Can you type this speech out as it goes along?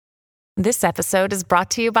This episode is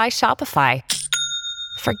brought to you by Shopify.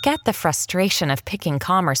 Forget the frustration of picking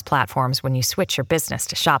commerce platforms when you switch your business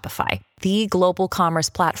to Shopify, the global commerce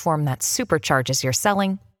platform that supercharges your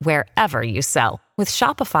selling wherever you sell. With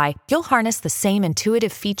Shopify, you'll harness the same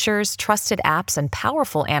intuitive features, trusted apps, and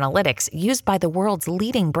powerful analytics used by the world's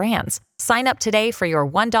leading brands. Sign up today for your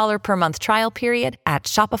 $1 per month trial period at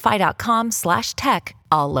shopify.com/tech,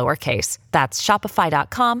 all lowercase. That's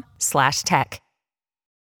shopify.com/tech.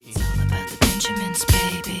 It's all about the Benjamins,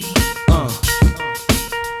 baby. Yeah.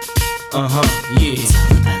 It's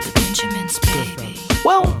all about the Benjamins, baby.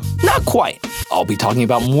 Well, not quite. I'll be talking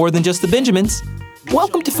about more than just the Benjamins.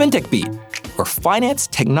 Welcome to FinTech Beat, where finance,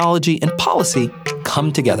 technology, and policy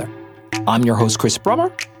come together. I'm your host, Chris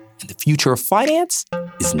Brummer, and the future of finance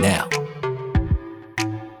is now.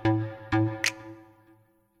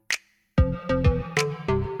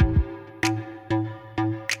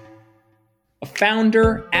 A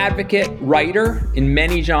founder, advocate, writer in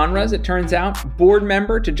many genres, it turns out, board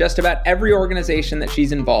member to just about every organization that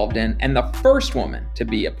she's involved in, and the first woman to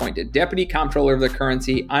be appointed Deputy Comptroller of the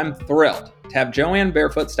Currency. I'm thrilled to have Joanne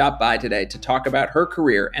Barefoot stop by today to talk about her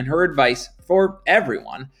career and her advice for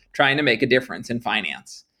everyone trying to make a difference in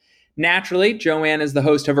finance. Naturally, Joanne is the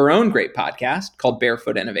host of her own great podcast called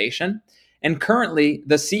Barefoot Innovation, and currently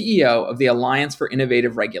the CEO of the Alliance for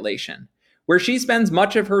Innovative Regulation, where she spends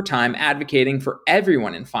much of her time advocating for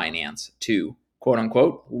everyone in finance to, quote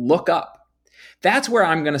unquote, look up. That's where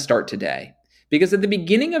I'm going to start today, because at the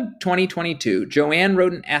beginning of 2022, Joanne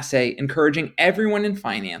wrote an essay encouraging everyone in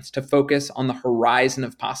finance to focus on the horizon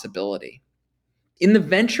of possibility. In the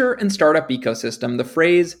venture and startup ecosystem, the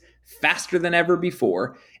phrase faster than ever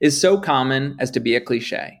before is so common as to be a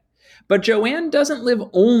cliche. But Joanne doesn't live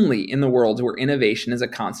only in the worlds where innovation is a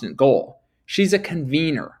constant goal. She's a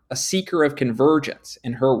convener, a seeker of convergence,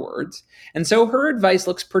 in her words, and so her advice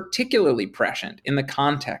looks particularly prescient in the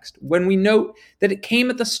context when we note that it came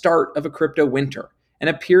at the start of a crypto winter and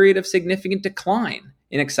a period of significant decline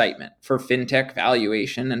in excitement for fintech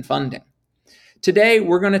valuation and funding. Today,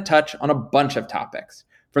 we're going to touch on a bunch of topics,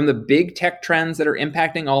 from the big tech trends that are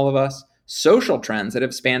impacting all of us, social trends that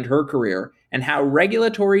have spanned her career, and how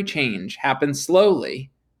regulatory change happens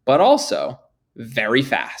slowly, but also very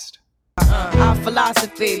fast. Our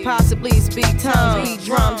philosophy, possibly speak tongues, beat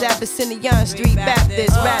drums, Abyssinian Street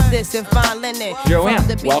Baptist, rap this and fine linen. Joanne,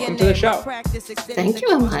 welcome to the show. Thank you,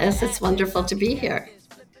 Elias. It's wonderful to be here.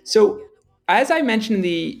 So, as I mentioned in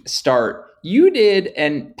the start, you did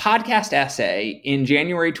a podcast essay in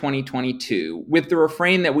January 2022 with the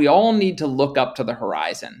refrain that we all need to look up to the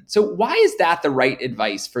horizon. So why is that the right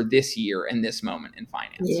advice for this year and this moment in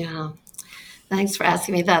finance? Yeah. Thanks for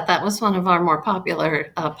asking me that. That was one of our more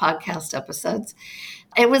popular podcast episodes.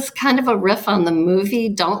 It was kind of a riff on the movie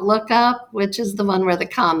Don't Look Up, which is the one where the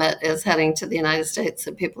comet is heading to the United States,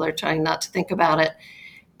 so people are trying not to think about it.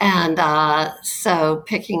 And so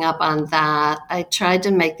picking up on that, I tried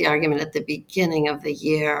to make the argument at the beginning of the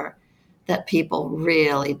year that people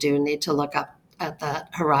really do need to look up at that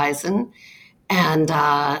horizon. And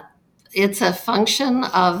it's a function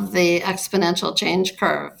of the exponential change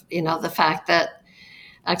curve. You know, the fact that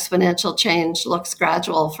exponential change looks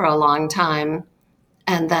gradual for a long time,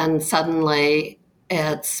 and then suddenly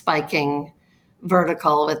it's spiking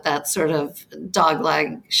vertical with that sort of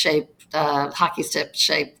dogleg shaped, hockey stick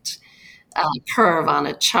shaped curve on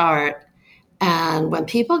a chart. And when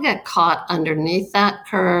people get caught underneath that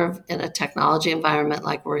curve in a technology environment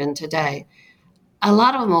like we're in today, a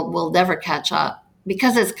lot of them will never catch up,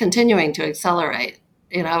 because it's continuing to accelerate.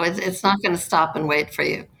 You know, it's not going to stop and wait for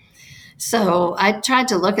you. So I tried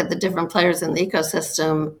to look at the different players in the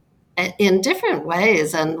ecosystem in different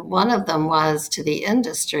ways. And one of them was to the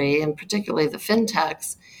industry, and particularly the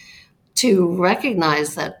fintechs, to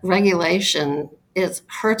recognize that regulation is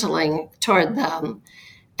hurtling toward them.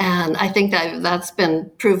 And I think that's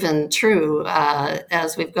been proven true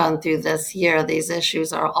as we've gone through this year. These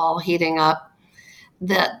issues are all heating up.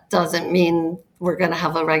 That doesn't mean we're going to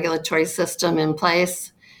have a regulatory system in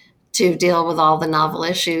place to deal with all the novel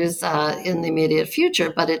issues in the immediate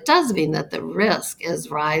future, but it does mean that the risk is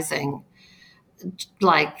rising.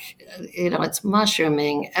 Like, you know, it's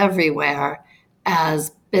mushrooming everywhere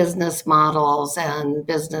as business models and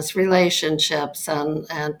business relationships and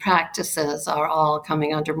practices are all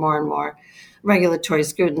coming under more and more regulatory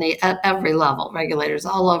scrutiny at every level, regulators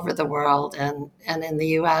all over the world and in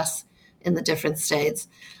the US, in the different states.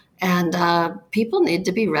 And people need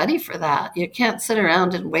to be ready for that. You can't sit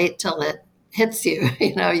around and wait till it hits you.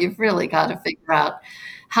 You know, you've really got to figure out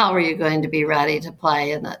how are you going to be ready to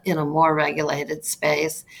play in a more regulated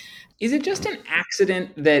space. Is it just an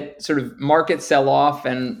accident that sort of markets sell off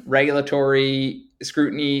and regulatory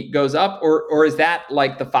scrutiny goes up, or is that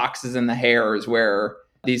like the foxes and the hares where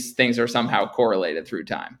these things are somehow correlated through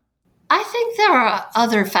time? I think there are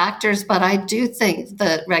other factors, but I do think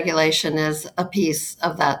that regulation is a piece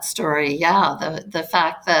of that story. Yeah, the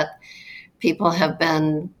fact that people have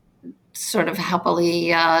been sort of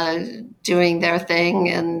happily doing their thing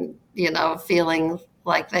and, feeling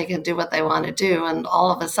like they can do what they want to do. And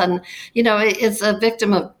all of a sudden, it's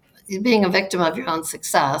being a victim of your own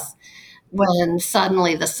success when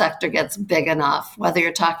suddenly the sector gets big enough, whether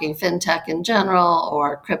you're talking fintech in general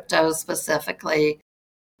or crypto specifically,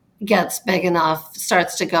 gets big enough,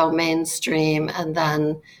 starts to go mainstream, and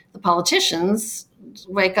then the politicians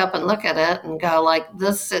wake up and look at it and go like,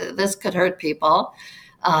 this could hurt people,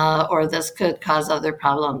 or this could cause other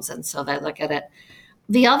problems. And so they look at it.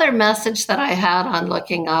 The other message that I had on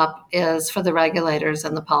looking up is for the regulators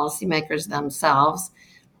and the policymakers themselves,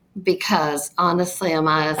 because honestly,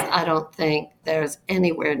 Amias, I don't think there's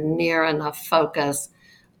anywhere near enough focus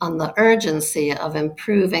on the urgency of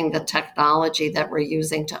improving the technology that we're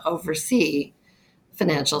using to oversee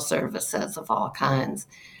financial services of all kinds.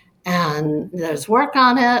 And there's work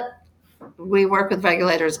on it. We work with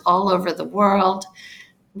regulators all over the world.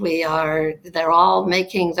 They're all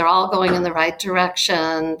going in the right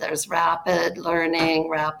direction. There's rapid learning,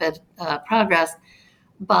 rapid progress.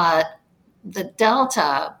 But the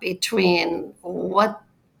delta between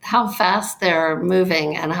how fast they're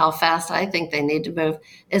moving and how fast I think they need to move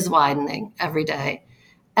is widening every day.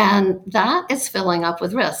 And that is filling up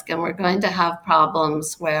with risk. And we're going to have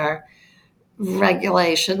problems where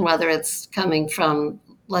regulation, whether it's coming from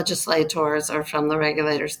legislators or from the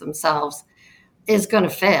regulators themselves, is going to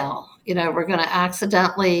fail. We're going to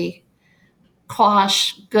accidentally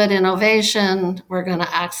quash good innovation. We're going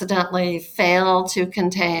to accidentally fail to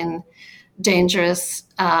contain dangerous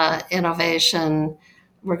innovation.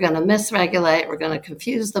 We're going to misregulate. We're going to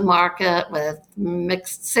confuse the market with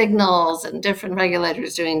mixed signals and different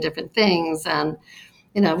regulators doing different things. And,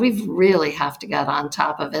 we really have to get on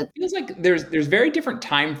top of it. It feels like there's very different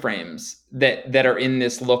time frames that are in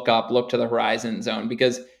this look to the horizon zone.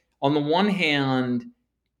 Because on the one hand,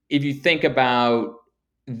 if you think about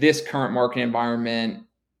this current market environment,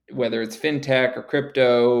 whether it's fintech or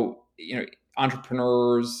crypto,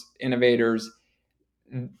 entrepreneurs, innovators,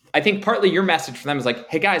 I think partly your message for them is like,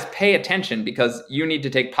 hey guys, pay attention because you need to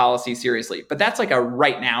take policy seriously. But that's like a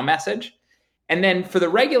right now message. And then for the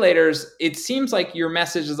regulators, it seems like your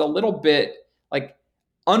message is a little bit like,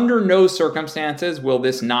 under no circumstances will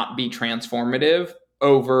this not be transformative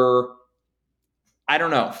over, I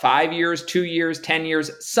don't know, 5 years, 2 years, 10 years,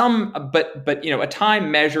 but a time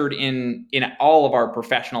measured in all of our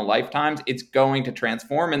professional lifetimes, it's going to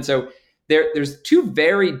transform. And so there's two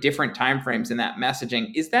very different timeframes in that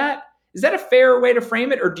messaging. Is that a fair way to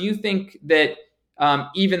frame it? Or do you think that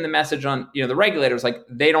even the message on, the regulators, like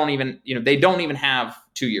they don't even have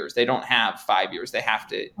 2 years. They don't have 5 years. They have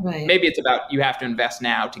to, right. Maybe it's about, you have to invest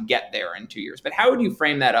now to get there in 2 years. But how would you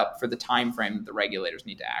frame that up for the time frame that the regulators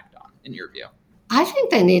need to act on, in your view? I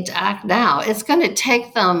think they need to act now. It's going to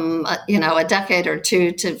take them, a decade or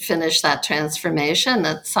two to finish that transformation.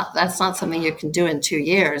 That's not something you can do in 2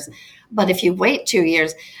 years. But if you wait 2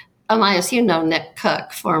 years, Amias, Nick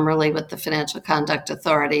Cook, formerly with the Financial Conduct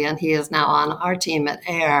Authority, and he is now on our team at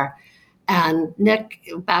AIR. And Nick,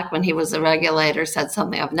 back when he was a regulator, said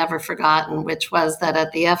something I've never forgotten, which was that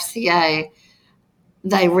at the FCA,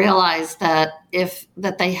 they realized that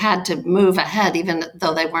they had to move ahead, even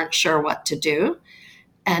though they weren't sure what to do.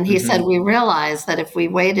 And he said, we realized that if we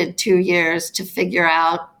waited 2 years to figure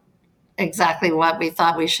out exactly what we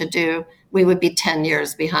thought we should do, we would be 10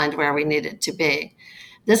 years behind where we needed to be.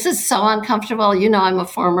 This is so uncomfortable. I'm a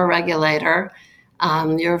former regulator.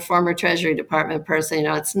 You're a former Treasury Department person.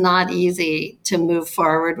 It's not easy to move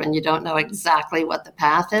forward when you don't know exactly what the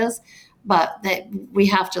path is, but we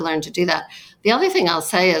have to learn to do that. The other thing I'll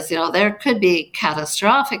say is, there could be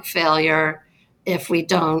catastrophic failure if we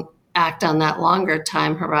don't act on that longer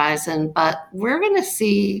time horizon, but we're going to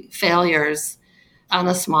see failures on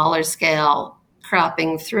a smaller scale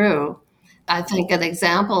cropping through. I think an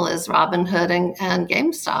example is Robinhood and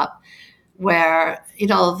GameStop, where,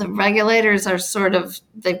 the regulators are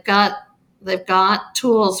they've got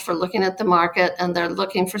tools for looking at the market, and they're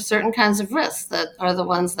looking for certain kinds of risks that are the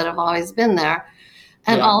ones that have always been there.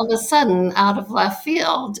 And all of a sudden, out of left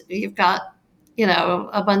field, you've got,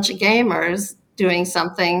 a bunch of gamers doing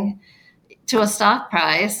something to a stock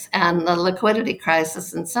price and the liquidity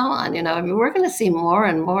crisis and so on. We're going to see more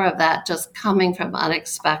and more of that just coming from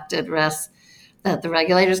unexpected risks that the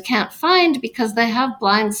regulators can't find because they have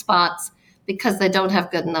blind spots, because they don't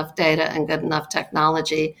have good enough data and good enough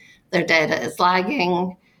technology. Their data is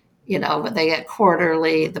lagging. They get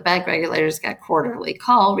the bank regulators get quarterly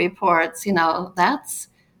call reports. That's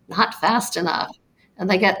not fast enough. And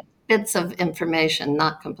they get bits of information,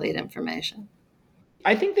 not complete information.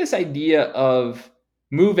 I think this idea of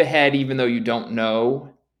move ahead even though you don't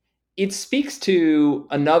know, it speaks to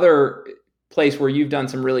another place where you've done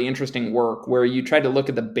some really interesting work where you tried to look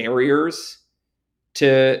at the barriers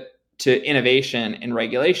to innovation and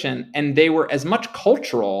regulation, and they were as much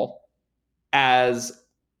cultural as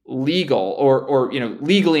legal or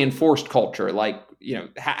legally enforced culture, like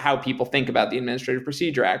how people think about the Administrative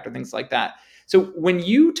Procedure Act or things like that. So when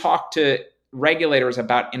you talk to regulators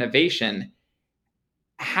about innovation,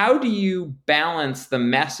 how do you balance the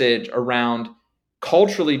message around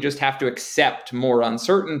culturally just have to accept more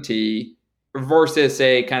uncertainty versus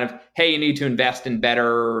a kind of, hey, you need to invest in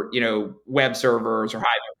better, web servers or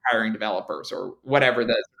hiring developers or whatever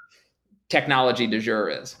the technology du jour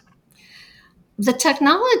is? The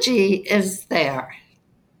technology is there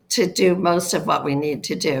to do most of what we need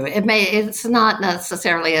to do. It's not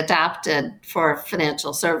necessarily adapted for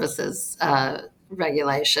financial services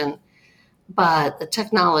regulation, but the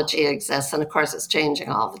technology exists, and of course it's changing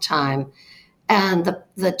all the time. And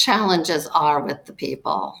the challenges are with the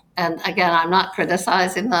people. And again, I'm not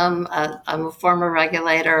criticizing them. I'm a former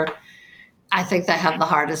regulator. I think they have the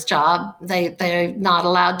hardest job. They're not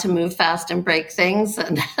allowed to move fast and break things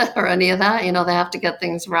or any of that. They have to get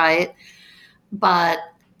things right. But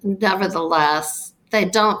nevertheless, they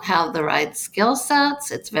don't have the right skill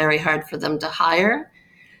sets. It's very hard for them to hire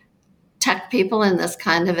tech people in this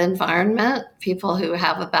kind of environment, people who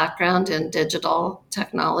have a background in digital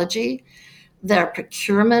technology. Their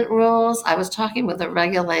procurement rules. I was talking with a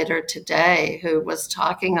regulator today who was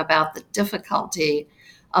talking about the difficulty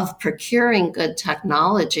of procuring good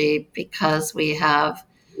technology because we have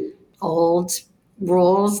old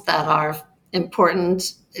rules that are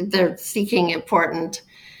important. They're seeking important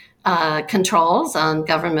controls on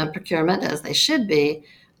government procurement, as they should be.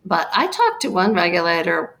 But I talked to one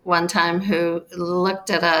regulator one time who looked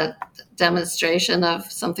at a demonstration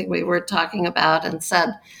of something we were talking about and said,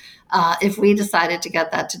 if we decided to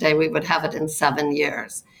get that today, we would have it in 7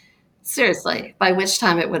 years. Seriously, by which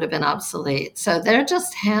time it would have been obsolete. So they're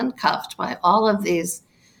just handcuffed by all of these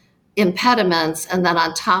impediments. And then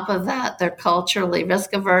on top of that, they're culturally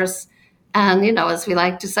risk averse. And, as we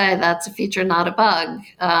like to say, that's a feature, not a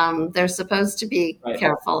bug. They're supposed to be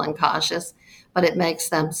careful and cautious, but it makes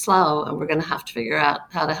them slow. And we're going to have to figure out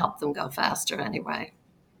how to help them go faster anyway.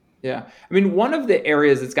 Yeah. I mean, one of the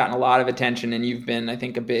areas that's gotten a lot of attention, and you've been, I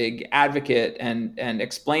think, a big advocate and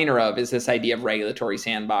explainer of, is this idea of regulatory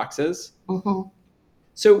sandboxes. Mm-hmm.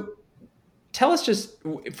 So tell us, just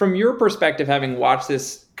from your perspective, having watched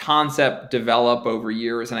this concept develop over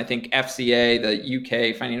years, and I think FCA,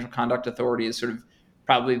 the UK Financial Conduct Authority, is sort of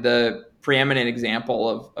probably the preeminent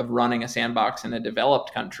example of running a sandbox in a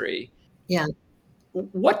developed country. Yeah.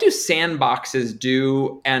 What do sandboxes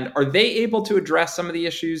do, and are they able to address some of the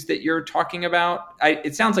issues that you're talking about?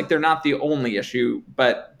 It sounds like they're not the only issue,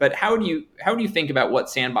 but how do you think about what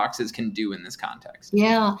sandboxes can do in this context?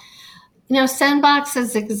 Yeah,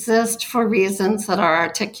 sandboxes exist for reasons that are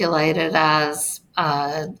articulated as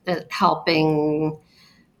helping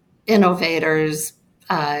innovators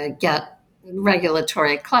get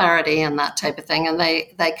regulatory clarity and that type of thing, and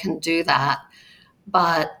they can do that.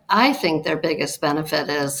 But I think their biggest benefit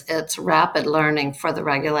is it's rapid learning for the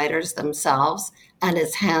regulators themselves, and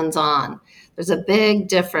it's hands-on. There's a big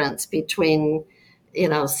difference between,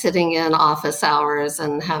 sitting in office hours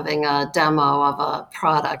and having a demo of a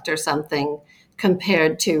product or something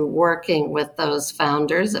compared to working with those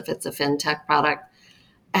founders, if it's a fintech product,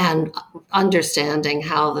 and understanding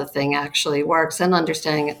how the thing actually works and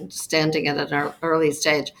understanding it at an early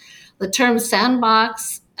stage. The term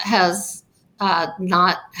sandbox has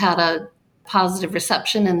not had a positive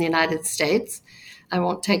reception in the United States. I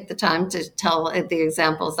won't take the time to tell the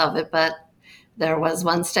examples of it, but there was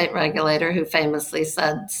one state regulator who famously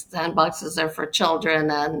said sandboxes are for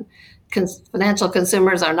children and financial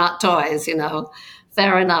consumers are not toys,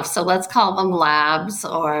 Fair enough. So let's call them labs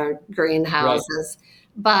or greenhouses. Right.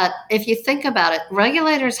 But if you think about it,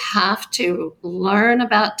 regulators have to learn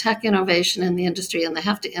about tech innovation in the industry, and they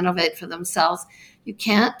have to innovate for themselves. You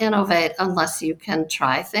can't innovate unless you can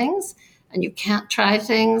try things, and you can't try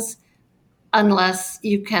things unless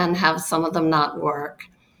you can have some of them not work.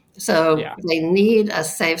 So They need a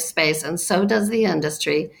safe space, and so does the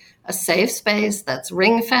industry, a safe space that's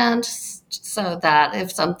ring-fenced, so that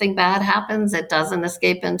if something bad happens, it doesn't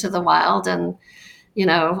escape into the wild and,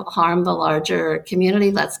 harm the larger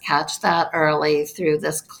community. Let's catch that early through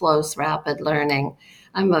this close, rapid learning.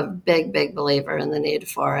 I'm a big, big believer in the need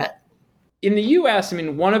for it. In the US,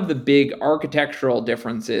 one of the big architectural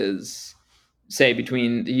differences, say,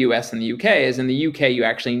 between the US and the UK is in the UK, you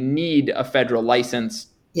actually need a federal license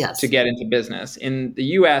to get into business. In the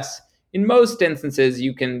US, in most instances,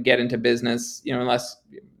 you can get into business, unless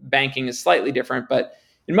banking is slightly different. But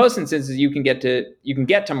in most instances, you can get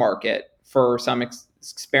to market for some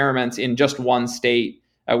experiments in just one state.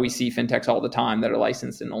 We see fintechs all the time that are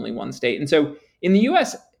licensed in only one state. And so in the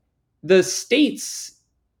US, the states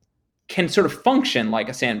can sort of function like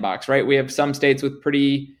a sandbox, right? We have some states with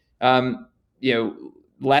pretty,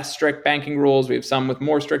 less strict banking rules. We have some with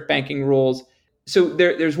more strict banking rules. So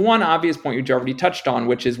there's one obvious point you already touched on,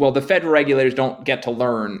 which is, well, the federal regulators don't get to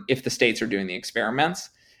learn if the states are doing the experiments.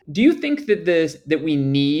 Do you think that we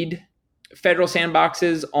need federal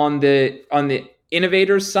sandboxes on the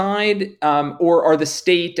innovators side, or are the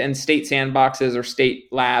state and state sandboxes or state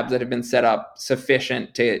labs that have been set up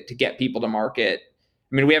sufficient to get people to market?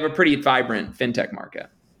 We have a pretty vibrant fintech market.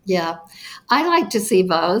 Yeah, I like to see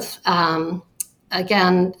both.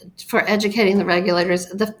 Again, for educating the regulators,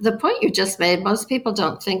 the point you just made, most people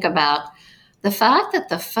don't think about the fact that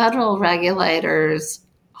the federal regulators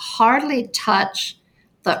hardly touch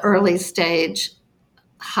the early stage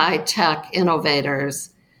high-tech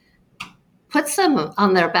innovators, puts them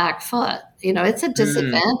on their back foot. It's a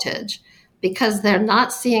disadvantage because they're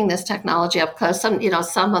not seeing this technology up close.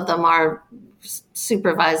 Some of them are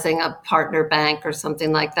supervising a partner bank or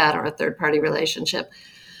something like that, or a third-party relationship.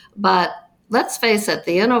 But let's face it,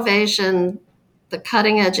 the innovation, the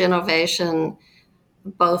cutting-edge innovation,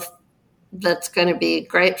 both that's going to be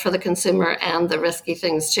great for the consumer and the risky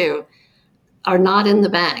things too, are not in the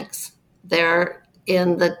banks. They're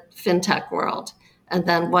in the fintech world. And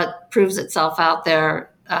then what proves itself out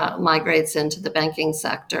there migrates into the banking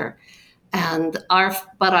sector. But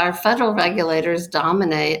our federal regulators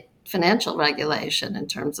dominate financial regulation in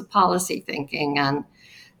terms of policy thinking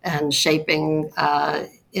and shaping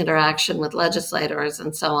interaction with legislators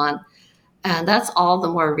and so on. And that's all the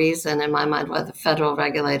more reason, in my mind, why the federal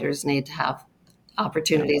regulators need to have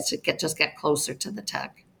opportunities to get closer to the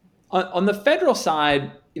tech. On the federal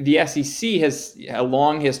side, the SEC has a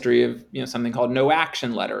long history of something called no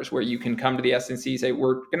action letters, where you can come to the SEC and say,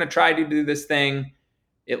 we're going to try to do this thing.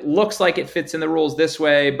 It looks like it fits in the rules this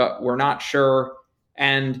way, but we're not sure.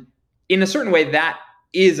 And in a certain way, that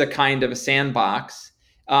is a kind of a sandbox.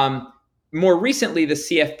 More recently, the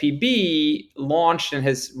CFPB launched and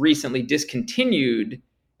has recently discontinued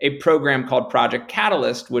a program called Project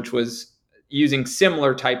Catalyst, which was using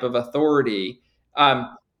similar type of authority.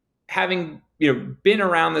 Having been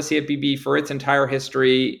around the CFPB for its entire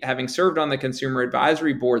history, having served on the Consumer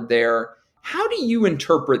Advisory Board there, how do you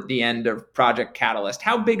interpret the end of Project Catalyst?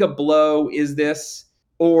 How big a blow is this?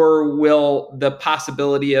 Or will the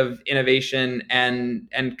possibility of innovation and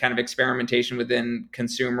kind of experimentation within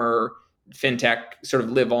consumer fintech sort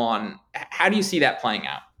of live on? How do you see that playing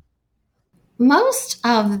out? Most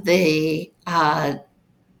of the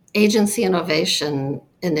agency innovation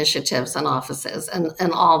initiatives and offices,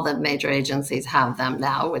 and all the major agencies have them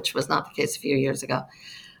now, which was not the case a few years ago.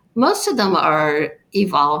 Most of them are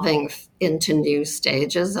evolving into new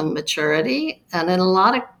stages of maturity. And in a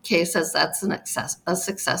lot of cases, that's a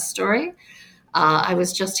success story. I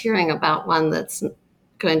was just hearing about one that's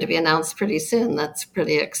going to be announced pretty soon. That's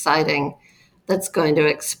pretty exciting. That's going to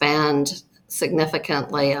expand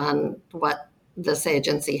significantly on what this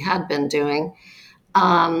agency had been doing.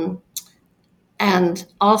 And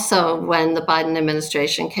also, when the Biden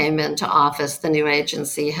administration came into office, the new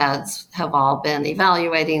agency heads have all been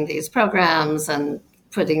evaluating these programs and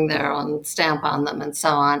putting their own stamp on them and so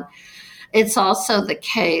on. It's also the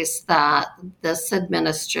case that this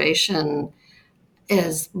administration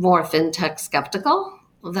is more fintech skeptical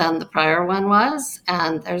than the prior one was.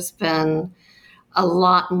 And there's been a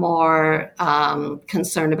lot more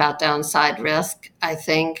concern about downside risk, I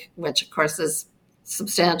think, which of course is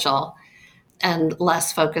substantial, and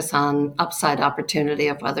less focus on upside opportunity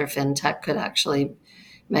of whether fintech could actually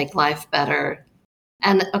make life better.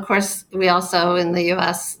 And of course, we also in the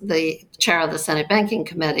US, the chair of the Senate Banking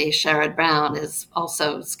Committee, Sherrod Brown, is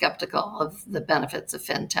also skeptical of the benefits of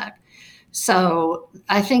fintech. So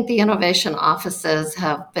I think the innovation offices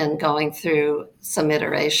have been going through some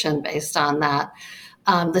iteration based on that.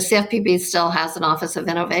 The CFPB still has an Office of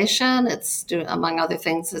Innovation. It's, among other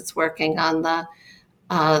things, it's working on the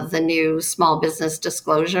the new small business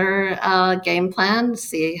disclosure game plan,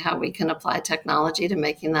 see how we can apply technology to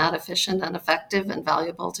making that efficient and effective and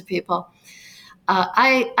valuable to people.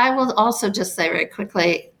 I will also just say very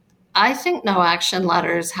quickly, I think no action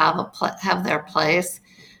letters have their place,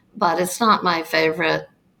 but it's not my favorite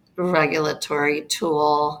regulatory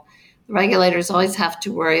tool. Regulators always have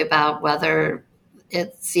to worry about whether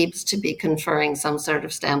it seems to be conferring some sort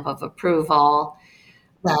of stamp of approval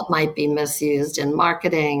that might be misused in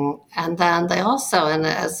marketing. And then they also, and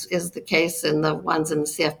as is the case in the ones in the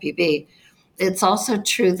CFPB, it's also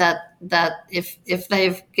true that if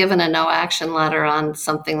they've given a no action letter on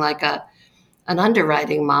something like an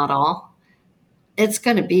underwriting model, it's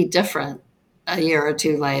going to be different a year or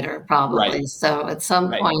two later, probably. Right. So at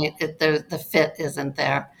some point, the fit isn't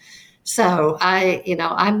there. So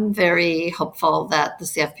I'm very hopeful that the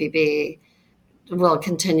CFPB will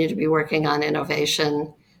continue to be working on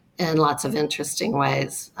innovation in lots of interesting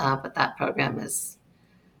ways. But that program is.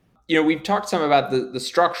 We've talked some about the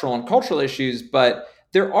structural and cultural issues, but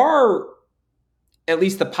there are at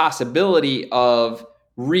least the possibility of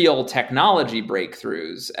real technology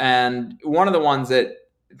breakthroughs. And one of the ones that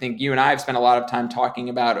I think you and I have spent a lot of time talking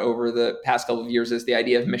about over the past couple of years is the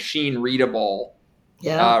idea of machine readable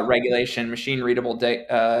regulation, machine readable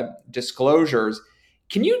disclosures.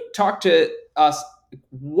 Can you talk to us?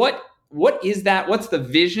 What is that? What's the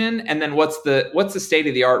vision? And then what's the state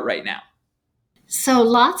of the art right now? So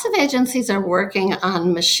lots of agencies are working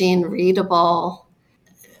on machine readable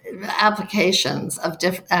applications of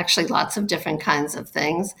actually lots of different kinds of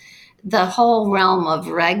things. The whole realm of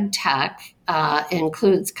reg tech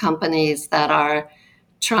includes companies that are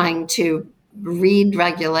trying to read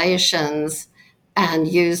regulations and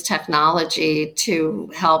use technology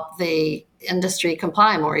to help the industry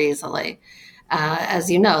comply more easily. As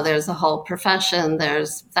you know, there's a whole profession.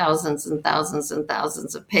 There's thousands and thousands and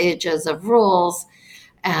thousands of pages of rules,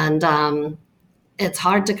 and it's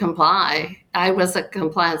hard to comply. I was a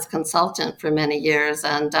compliance consultant for many years,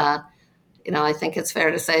 and I think it's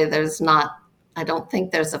fair to say I don't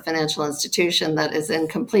think there's a financial institution that is in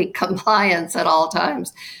complete compliance at all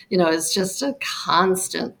times. It's just a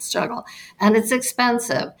constant struggle, and it's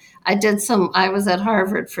expensive. I was at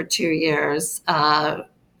Harvard for 2 years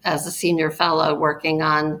as a senior fellow working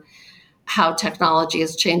on how technology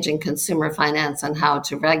is changing consumer finance and how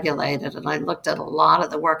to regulate it. And I looked at a lot of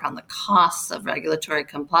the work on the costs of regulatory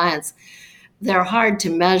compliance. They're hard to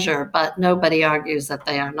measure, but nobody argues that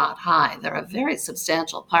they are not high. They're a very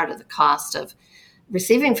substantial part of the cost of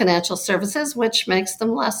receiving financial services, which makes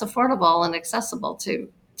them less affordable and accessible to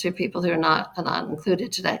people who are not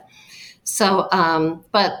included today. So,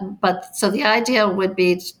 so the idea would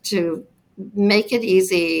be to make it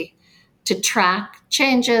easy to track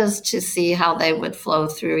changes, to see how they would flow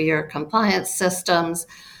through your compliance systems.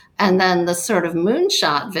 And then the sort of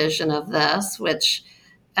moonshot vision of this, which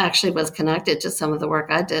actually was connected to some of the work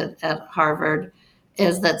I did at Harvard,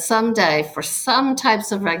 is that someday for some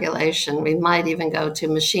types of regulation, we might even go to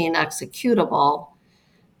machine executable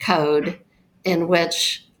code in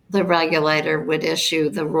which the regulator would issue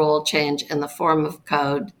the rule change in the form of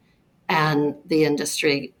code and the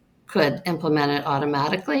industry could implement it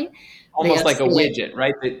automatically. Almost like a widget,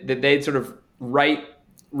 right? That they'd sort of write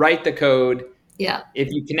the code. Yeah. If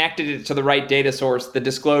you connected it to the right data source, the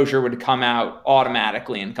disclosure would come out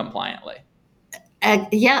automatically and compliantly.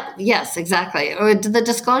 Yes, exactly. Or the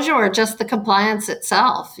disclosure or just the compliance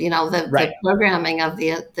itself, the programming of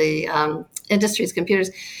the industry's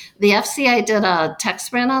computers. The FCA did a tech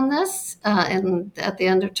sprint on this at the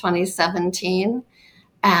end of 2017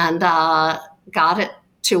 and got it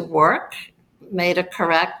to work, made a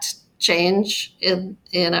correct change in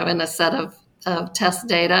a set of test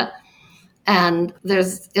data. And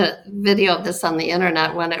there's a video of this on the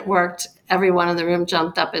internet. When it worked, everyone in the room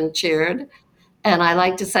jumped up and cheered. And I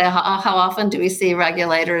like to say, how often do we see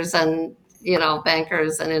regulators and,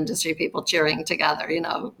 bankers and industry people cheering together,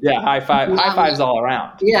 Yeah, high fives all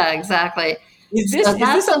around. Yeah, exactly. Is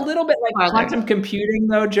this a little bit like quantum computing,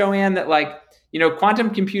 though, Joanne, that quantum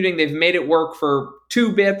computing, they've made it work for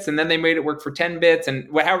 2 bits and then they made it work for 10 bits and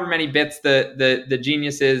however many bits the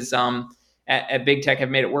geniuses at big tech have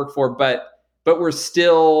made it work for. But we're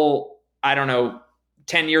still,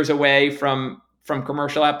 10 years away from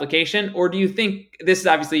commercial application? Or do you think this is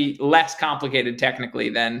obviously less complicated technically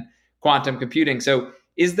than quantum computing? So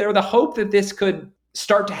is there the hope that this could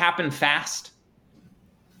start to happen fast?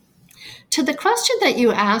 To the question that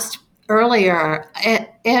you asked earlier,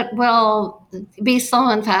 it will be slow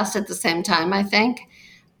and fast at the same time, I think.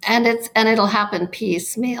 And it'll happen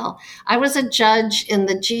piecemeal. I was a judge in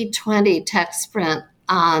the G20 tech sprint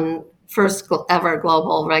on first ever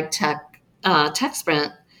global RegTech tech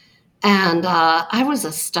sprint. And I was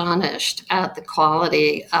astonished at the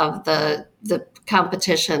quality of the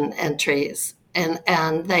competition entries.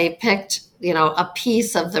 And they picked, a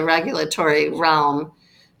piece of the regulatory realm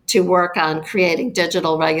to work on creating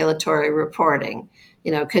digital regulatory reporting.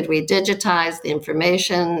 Could we digitize the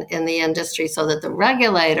information in the industry so that the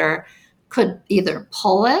regulator could either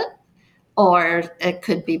pull it or it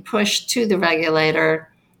could be pushed to the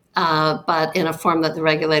regulator, but in a form that the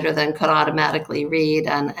regulator then could automatically read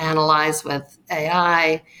and analyze with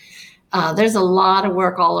AI. There's a lot of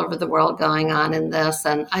work all over the world going on in this,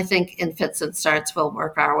 and I think in fits and starts we'll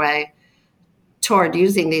work our way toward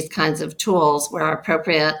using these kinds of tools where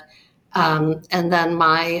appropriate. And then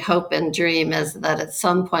my hope and dream is that at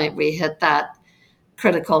some point we hit that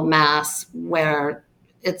critical mass where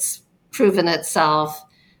it's proven itself,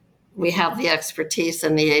 we have the expertise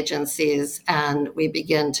in the agencies, and we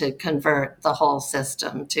begin to convert the whole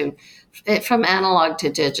system from analog to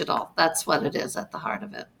digital. That's what it is at the heart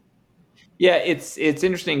of it. Yeah, it's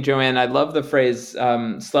interesting, Joanne. I love the phrase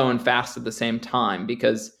slow and fast at the same time,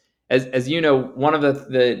 because as you know, one of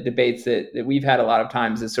the debates that we've had a lot of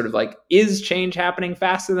times is sort of like, is change happening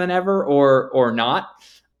faster than ever or not?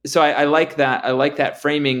 So I like that. I like that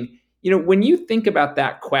framing. When you think about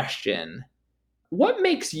that question, what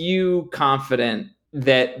makes you confident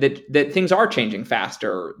that things are changing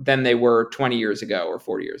faster than they were 20 years ago or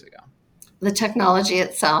 40 years ago? The technology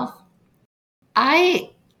itself. I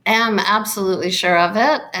am absolutely sure of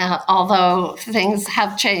it, although things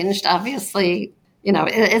have changed, obviously.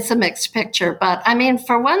 It's a mixed picture. But I mean,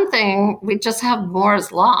 for one thing, we just have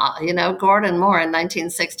Moore's Law. Gordon Moore in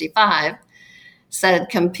 1965 said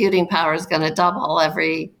computing power is going to double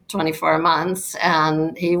every 24 months.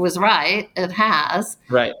 And he was right. It has.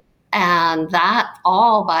 Right. And that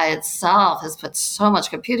all by itself has put so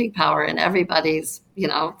much computing power in everybody's,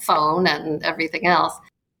 phone and everything else.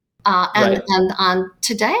 And on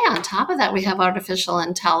today, on top of that, we have artificial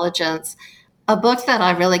intelligence. A book that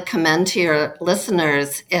I really commend to your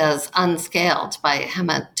listeners is Unscaled by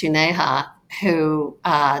Hemant Tuneja, who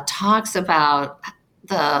talks about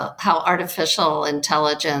how artificial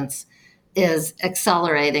intelligence is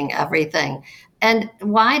accelerating everything. And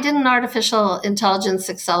why didn't artificial intelligence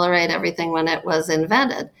accelerate everything when it was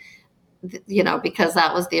invented? Because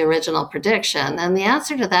that was the original prediction. And the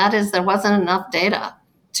answer to that is there wasn't enough data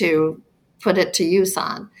to put it to use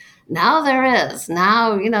on. Now there is.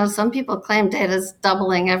 Now, some people claim data is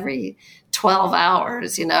doubling every 12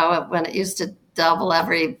 hours, when it used to double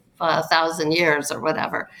every 1,000 years or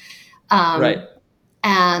whatever. Right.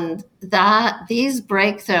 And these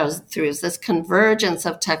breakthroughs, this convergence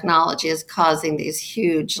of technology is causing these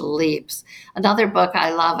huge leaps. Another book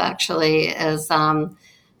I love actually is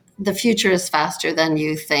The Future is Faster Than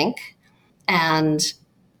You Think. And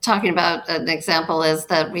talking about an example is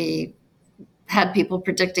that we had people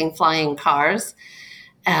predicting flying cars,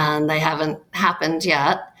 and they haven't happened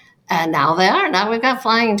yet. And now they are. Now we've got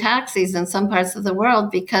flying taxis in some parts of the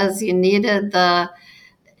world because you needed the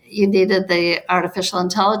artificial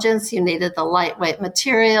intelligence, you needed the lightweight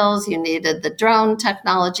materials, you needed the drone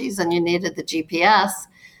technologies, and you needed the GPS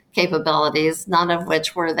capabilities, none of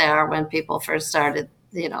which were there when people first started,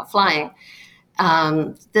 flying.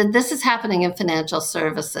 This is happening in financial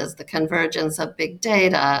services, the convergence of big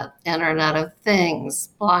data, Internet of Things,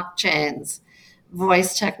 blockchains,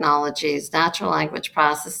 voice technologies, natural language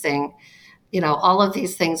processing. All of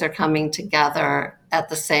these things are coming together at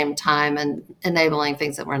the same time and enabling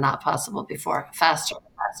things that were not possible before, faster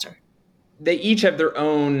and faster. They each have their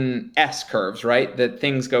own S curves, right? That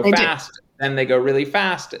things go fast, then they go really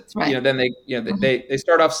fast. Right. Then they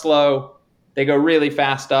start off slow, they go really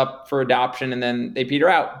fast up for adoption, and then they peter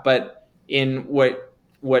out. But in what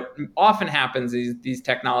often happens is these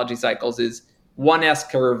technology cycles is one S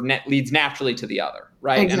curve leads naturally to the other,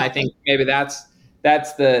 right? Exactly. And I think maybe that's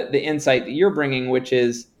the insight that you're bringing, which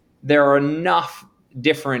is there are enough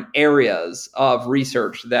different areas of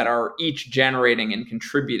research that are each generating and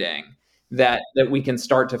contributing that we can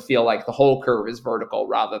start to feel like the whole curve is vertical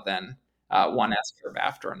rather than one S curve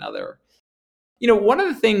after another. One of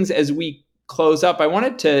the things as we close up, I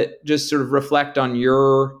wanted to just sort of reflect on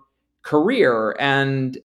your career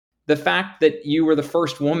and the fact that you were the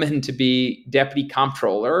first woman to be deputy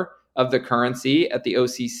comptroller of the currency at the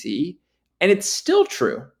OCC. And it's still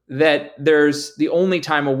true that there's the only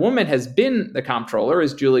time a woman has been the comptroller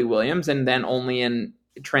is Julie Williams, and then only in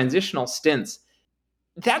transitional stints.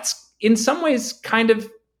 That's in some ways kind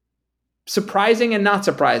of surprising and not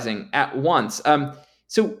surprising at once.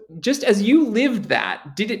 So just as you lived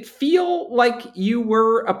that, did it feel like you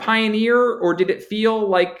were a pioneer, or did it feel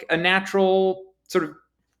like a natural sort of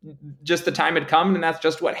just the time had come and that's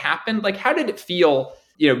just what happened? Like, how did it feel,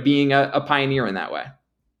 being a pioneer in that way?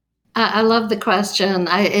 I love the question.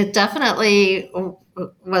 It definitely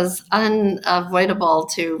was unavoidable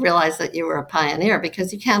to realize that you were a pioneer,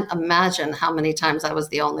 because you can't imagine how many times I was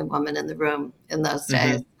the only woman in the room in those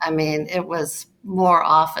days. Mm-hmm. I mean, it was more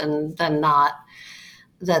often than not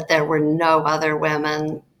that there were no other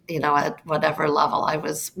women, at whatever level I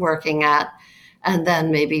was working at, and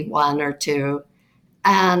then maybe one or two.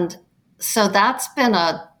 And so that's been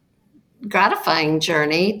a gratifying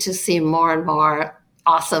journey to see more and more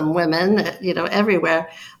awesome women, everywhere.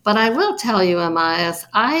 But I will tell you, Amias,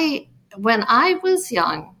 when I was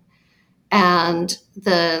young, and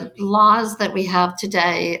the laws that we have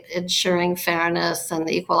today ensuring fairness and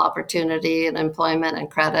equal opportunity in employment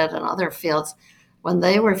and credit and other fields, when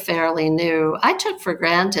they were fairly new, I took for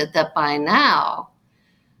granted that by now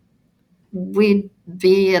we'd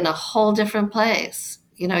be in a whole different place.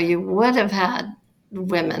 You would have had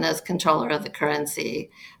women as controller of the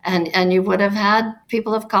currency, and you would have had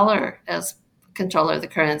people of color as controller of the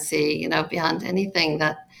currency, beyond anything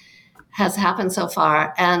that has happened so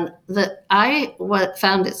far. And I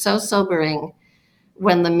found it so sobering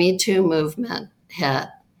when the Me Too movement hit,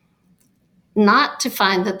 not to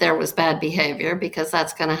find that there was bad behavior, because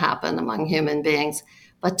that's going to happen among human beings,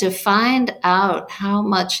 but to find out how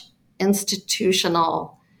much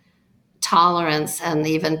institutional tolerance and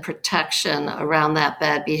even protection around that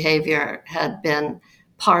bad behavior had been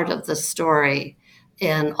part of the story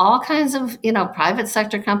in all kinds of, private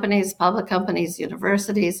sector companies, public companies,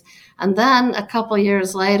 universities. And then a couple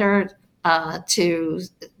years later, to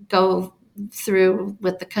go through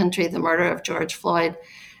with the country the murder of George Floyd,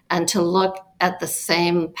 and to look at the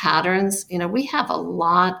same patterns. We have a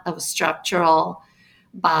lot of structural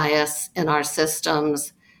bias in our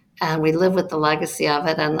systems, and we live with the legacy of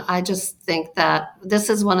it. And I just think that this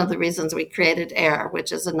is one of the reasons we created AIR,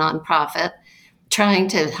 which is a nonprofit trying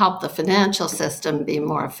to help the financial system be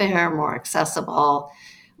more fair, more accessible,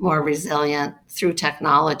 more resilient through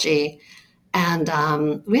technology.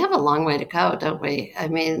 And we have a long way to go, don't we? I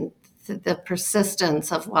mean, the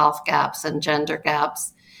persistence of wealth gaps and gender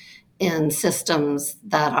gaps in systems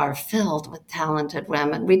that are filled with talented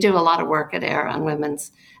women. We do a lot of work at AIR on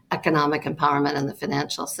women's economic empowerment in the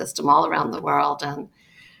financial system all around the world. And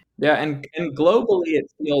globally,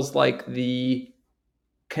 it feels like the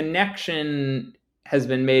connection has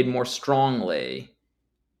been made more strongly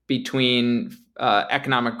between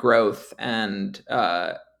economic growth and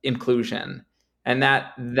inclusion, and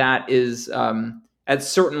that is at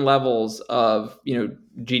certain levels of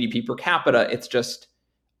GDP per capita, it's just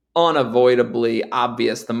unavoidably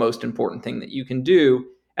obvious the most important thing that you can do.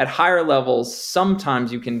 At higher levels,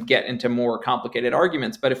 sometimes you can get into more complicated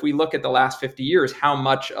arguments. But if we look at the last 50 years, how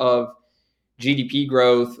much of GDP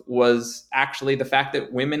growth was actually the fact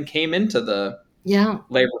that women came into the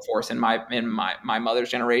labor force in my mother's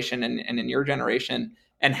generation and in your generation,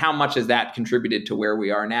 and how much has that contributed to where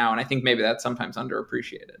we are now? And I think maybe that's sometimes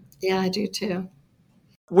underappreciated. Yeah, I do too.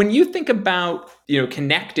 When you think about,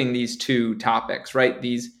 connecting these two topics, right?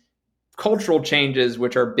 These cultural changes,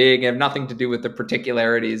 which are big, have nothing to do with the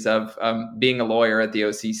particularities of being a lawyer at the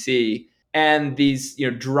OCC, and these,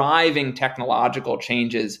 driving technological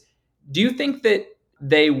changes. Do you think that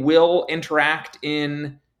they will interact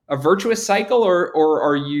in a virtuous cycle, or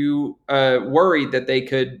are you worried that they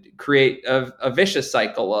could create a vicious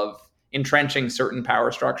cycle of entrenching certain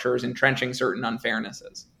power structures, entrenching certain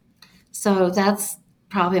unfairnesses? So that's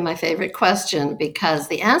probably my favorite question, because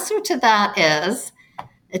the answer to that is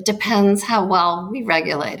it depends how well we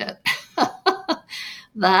regulate it.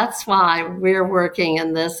 That's why we're working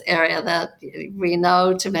in this area that we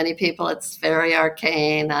know to many people it's very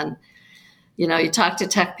arcane. And, you talk to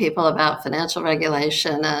tech people about financial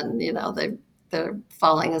regulation and, they're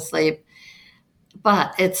falling asleep.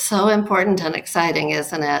 But it's so important and exciting,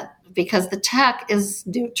 isn't it? Because the tech is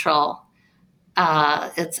neutral.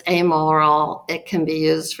 It's amoral. It can be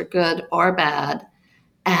used for good or bad,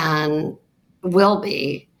 and will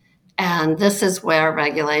be. And this is where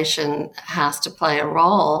regulation has to play a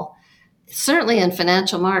role. Certainly in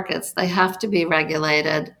financial markets, they have to be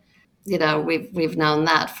regulated. We've known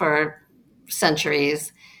that for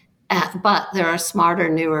centuries. But there are smarter,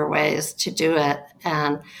 newer ways to do it.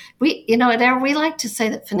 And we like to say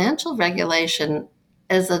that financial regulation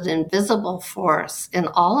is an invisible force in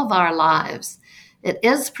all of our lives. It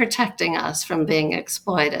is protecting us from being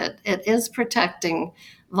exploited. It is protecting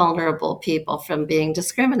vulnerable people from being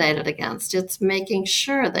discriminated against. It's making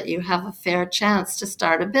sure that you have a fair chance to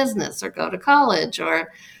start a business or go to college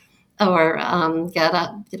or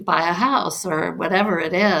buy a house or whatever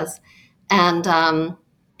it is. And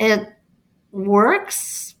it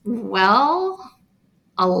works well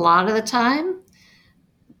a lot of the time.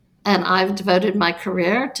 And I've devoted my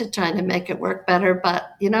career to trying to make it work better.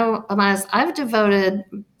 But, Amaz, I've devoted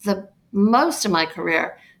the most of my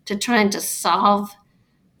career to trying to solve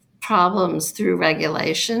problems through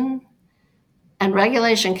regulation. And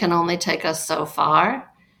regulation can only take us so far.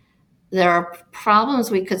 There are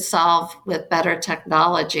problems we could solve with better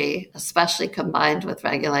technology, especially combined with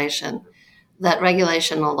regulation, that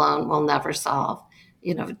regulation alone will never solve.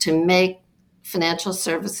 To make financial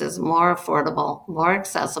services more affordable, more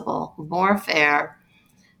accessible, more fair,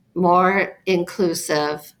 more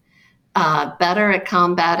inclusive, better at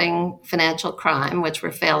combating financial crime, which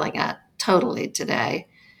we're failing at totally today,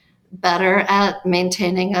 better at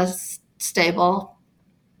maintaining a stable,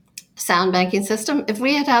 sound banking system. If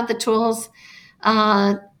we had had the tools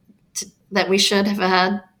that we should have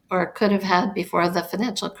had or could have had before the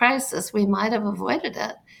financial crisis, we might have avoided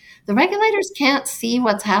it. The regulators can't see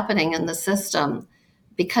what's happening in the system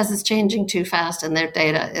because it's changing too fast and their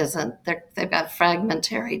data isn't. They've got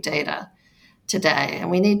fragmentary data today,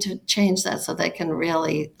 and we need to change that so they can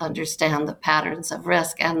really understand the patterns of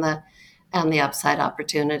risk and the upside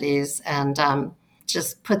opportunities, and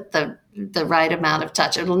just put the right amount of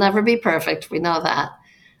touch. It'll never be perfect, we know that,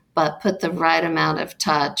 but put the right amount of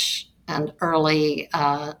touch and early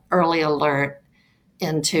alert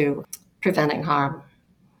into preventing harm.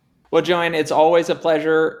 Well, Joanne, it's always a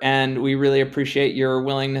pleasure, and we really appreciate your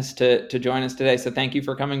willingness to join us today. So thank you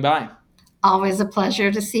for coming by. Always a pleasure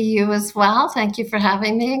to see you as well. Thank you for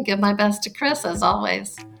having me, and give my best to Chris, as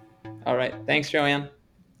always. All right. Thanks, Joanne.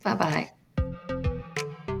 Bye-bye.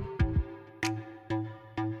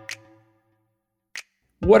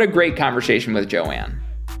 What a great conversation with Joanne.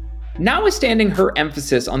 Notwithstanding her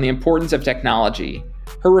emphasis on the importance of technology,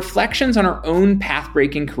 her reflections on her own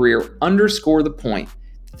path-breaking career underscore the point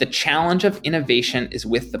that the challenge of innovation is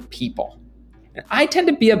with the people. And I tend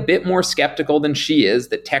to be a bit more skeptical than she is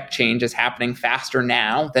that tech change is happening faster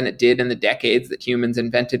now than it did in the decades that humans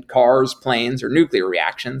invented cars, planes, or nuclear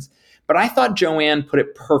reactions. But I thought Joanne put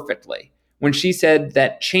it perfectly when she said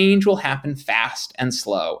that change will happen fast and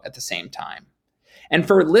slow at the same time. And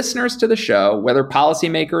for listeners to the show, whether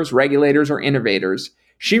policymakers, regulators, or innovators,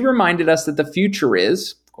 she reminded us that the future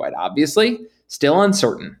is, quite obviously, still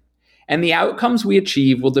uncertain. And the outcomes we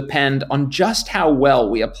achieve will depend on just how well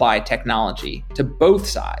we apply technology to both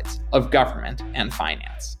sides of government and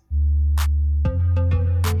finance.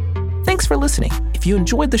 Thanks for listening. If you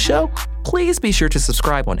enjoyed the show, please be sure to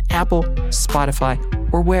subscribe on Apple, Spotify,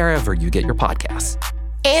 or wherever you get your podcasts.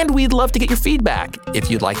 And we'd love to get your feedback.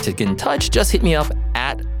 If you'd like to get in touch, just hit me up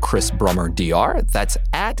at Chris Brummer DR. That's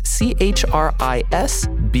at ChrisBrummerdr.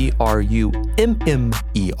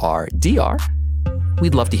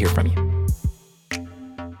 We'd love to hear from you.